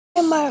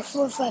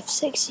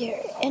456 here,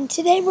 and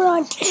today we're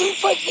on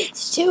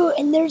tf2,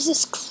 and there's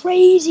this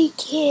crazy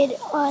kid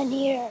on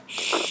here,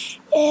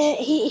 and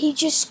he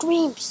just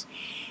screams.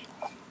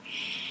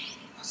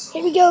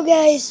 Here we go,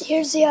 guys.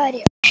 Here's the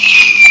audio.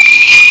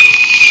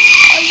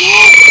 Are you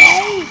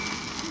okay?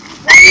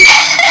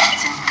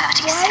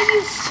 Why are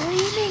you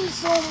screaming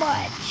so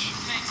much?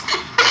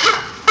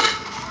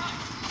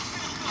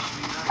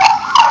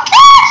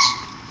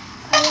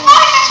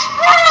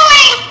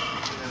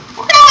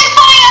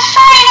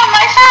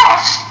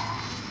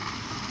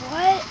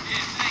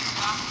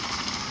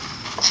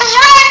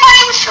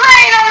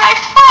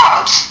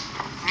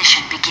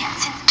 Mission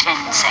begins in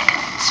 10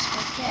 seconds.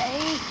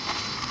 Okay.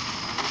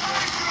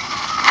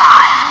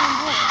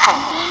 5, 4,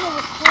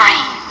 3,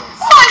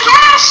 oh my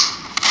gosh!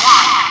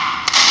 1.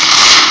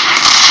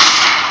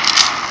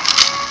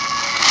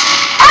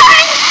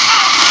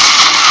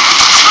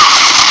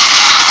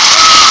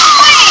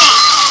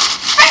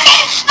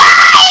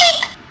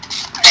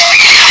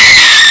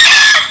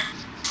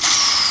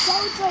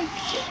 Sounds like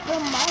the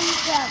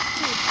Minecraft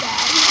kid,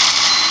 guys.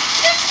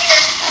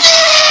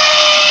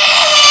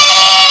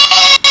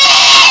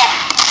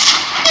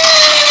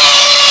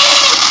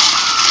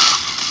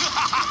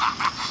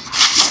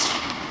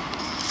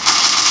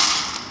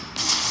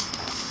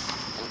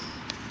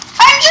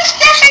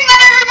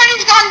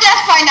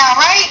 By now,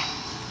 right?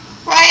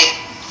 Right?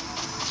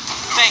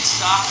 Thanks,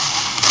 Doc.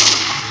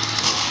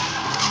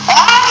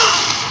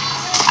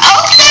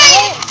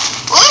 Okay.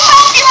 Let's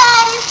hope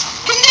your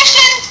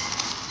condition.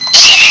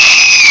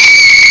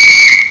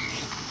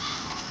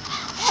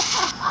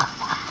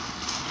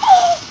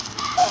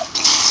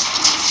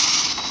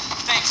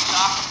 Thanks,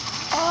 Doc.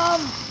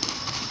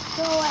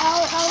 So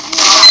how's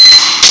your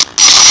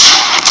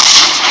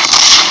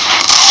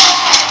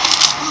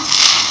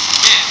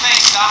Yeah,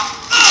 thanks, Doc.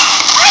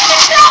 I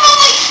should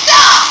probably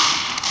stop,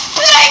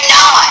 but I'm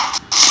not.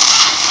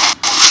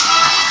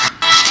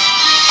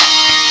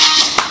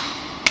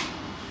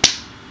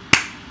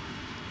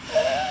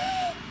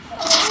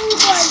 Oh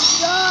my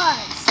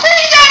gosh!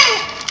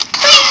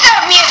 Please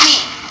don't mute me.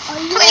 Are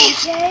you Please.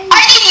 okay?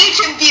 I need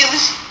YouTube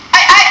views.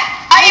 I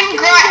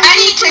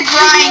need to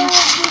grind.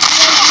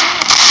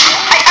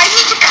 I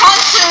need to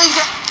constantly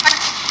grind.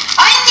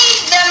 I need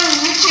them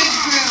YouTube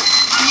views.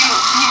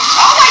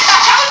 Oh my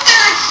gosh, how is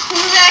there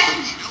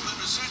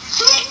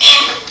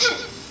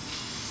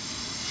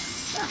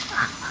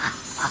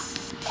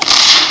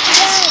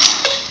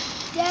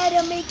Dad,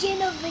 I'm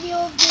making a video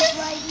of this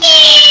right now.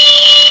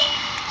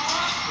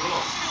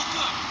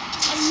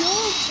 Are you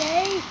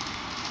okay?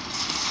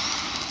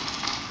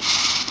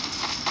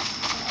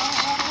 I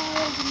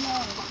don't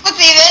know. What's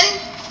even?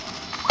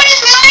 What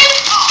is mine?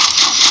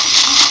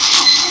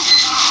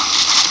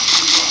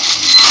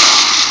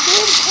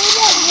 Dude, pull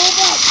that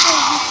robot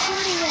thing. He's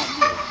shooting at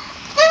you.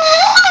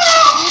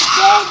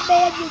 You're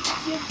dead, man.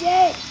 You're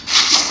dead.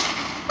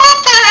 What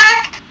the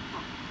heck?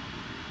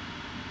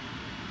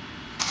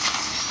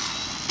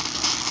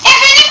 If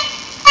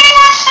anybody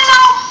wants to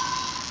know,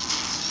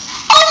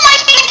 oh my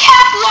thing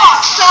cap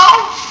lock, so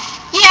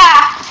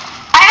yeah,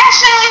 I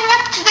accidentally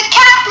ripped the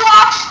cap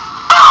locks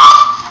off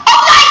of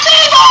my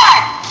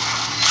keyboard.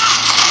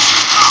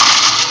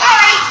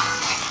 Sorry.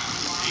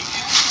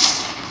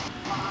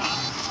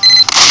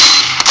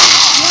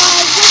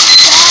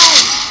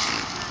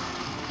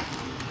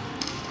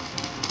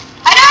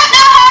 I don't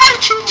know how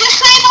to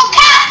disable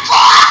cap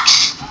locks.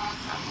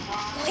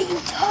 What are you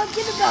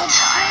talking about?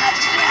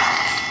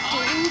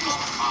 Dude.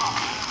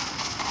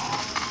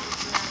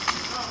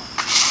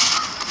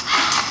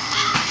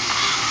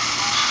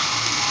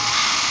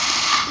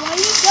 Why are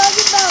you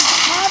talking about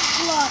cap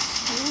locks,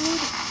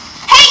 dude?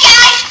 Hey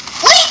guys,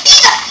 Leafy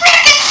the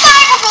frickin'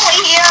 cyberbully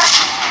here.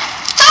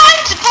 Time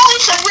to bully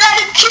some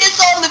random kids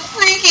on the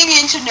freaking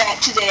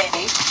internet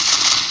today.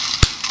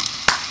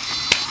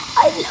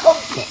 I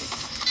love this.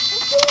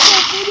 I'm doing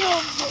a video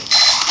of this.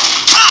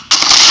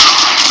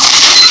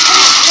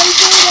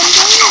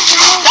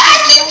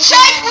 That's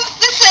inside with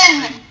this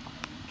end.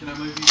 Can I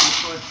move you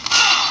this way?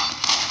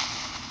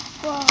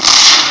 Well,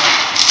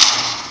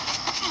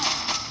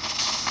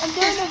 I'm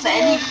doing a video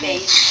Any of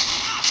face.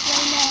 this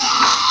right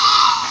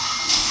now.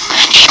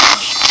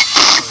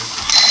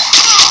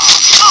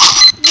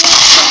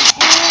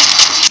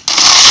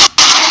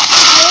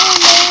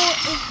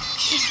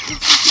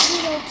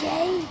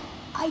 Okay?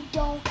 I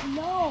don't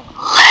know.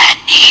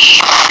 Lenny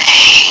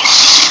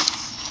face.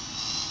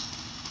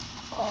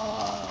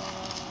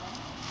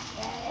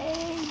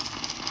 Okay.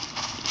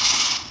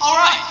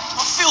 Alright,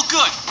 I feel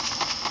good.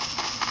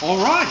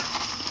 Alright,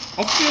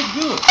 I feel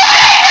good.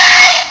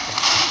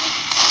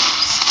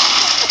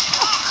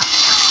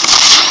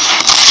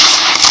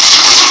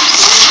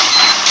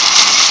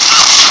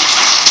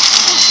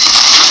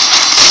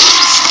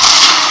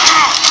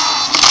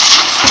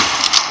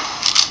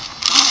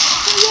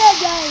 So yeah,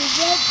 guys,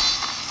 that's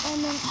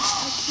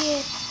a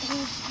kid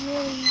who's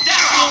really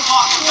That's what I'm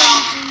talking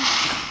about. crazy.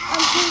 I'm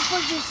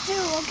tf2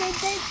 too. Okay,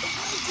 thanks for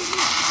watching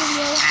this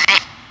video.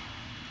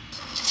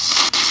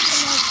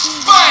 And I'll see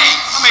you Right,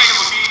 I make it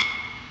look easy.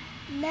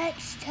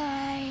 next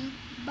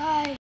time.